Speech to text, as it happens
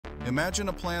Imagine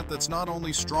a plant that's not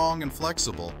only strong and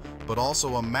flexible, but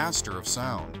also a master of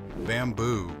sound.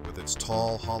 Bamboo, with its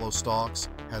tall, hollow stalks,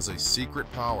 has a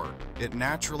secret power. It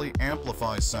naturally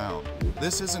amplifies sound.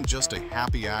 This isn't just a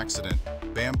happy accident.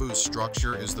 Bamboo's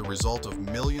structure is the result of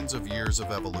millions of years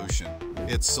of evolution.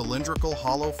 Its cylindrical,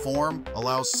 hollow form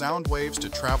allows sound waves to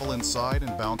travel inside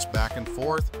and bounce back and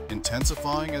forth,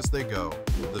 intensifying as they go.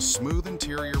 The smooth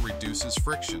interior reduces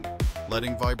friction,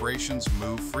 letting vibrations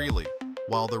move freely,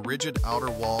 while the rigid outer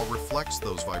wall reflects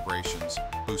those vibrations,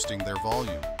 boosting their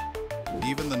volume.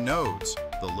 Even the nodes,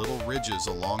 the little ridges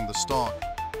along the stalk,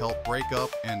 help break up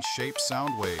and shape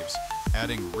sound waves,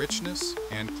 adding richness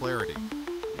and clarity.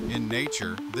 In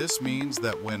nature, this means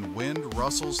that when wind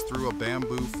rustles through a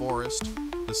bamboo forest,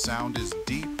 the sound is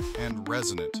deep and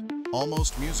resonant,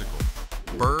 almost musical.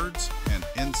 Birds and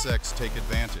insects take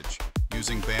advantage,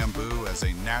 using bamboo as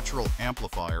a natural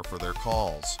amplifier for their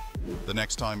calls. The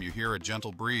next time you hear a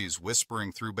gentle breeze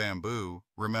whispering through bamboo,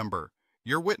 remember,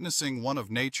 you're witnessing one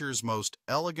of nature's most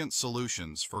elegant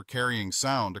solutions for carrying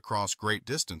sound across great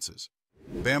distances.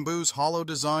 Bamboo's hollow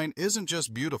design isn't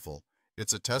just beautiful,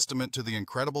 it's a testament to the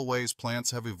incredible ways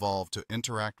plants have evolved to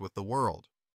interact with the world.